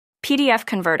PDF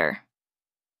Converter.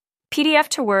 PDF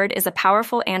to Word is a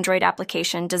powerful Android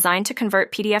application designed to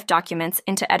convert PDF documents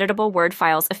into editable Word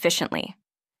files efficiently.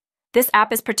 This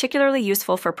app is particularly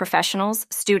useful for professionals,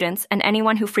 students, and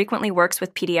anyone who frequently works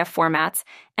with PDF formats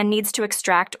and needs to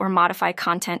extract or modify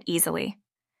content easily.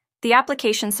 The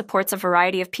application supports a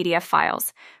variety of PDF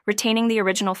files, retaining the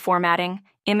original formatting,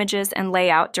 images, and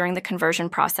layout during the conversion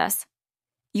process.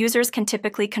 Users can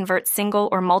typically convert single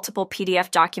or multiple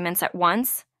PDF documents at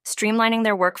once, streamlining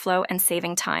their workflow and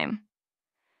saving time.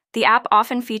 The app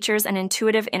often features an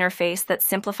intuitive interface that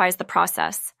simplifies the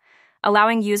process,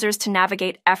 allowing users to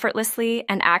navigate effortlessly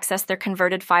and access their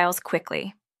converted files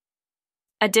quickly.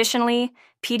 Additionally,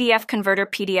 PDF Converter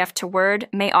PDF to Word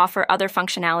may offer other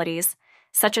functionalities,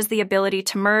 such as the ability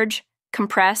to merge,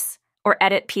 compress, or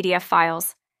edit PDF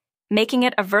files, making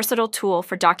it a versatile tool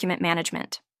for document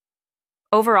management.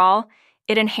 Overall,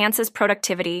 it enhances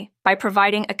productivity by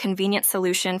providing a convenient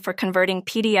solution for converting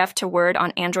PDF to Word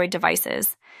on Android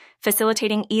devices,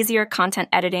 facilitating easier content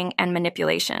editing and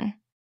manipulation.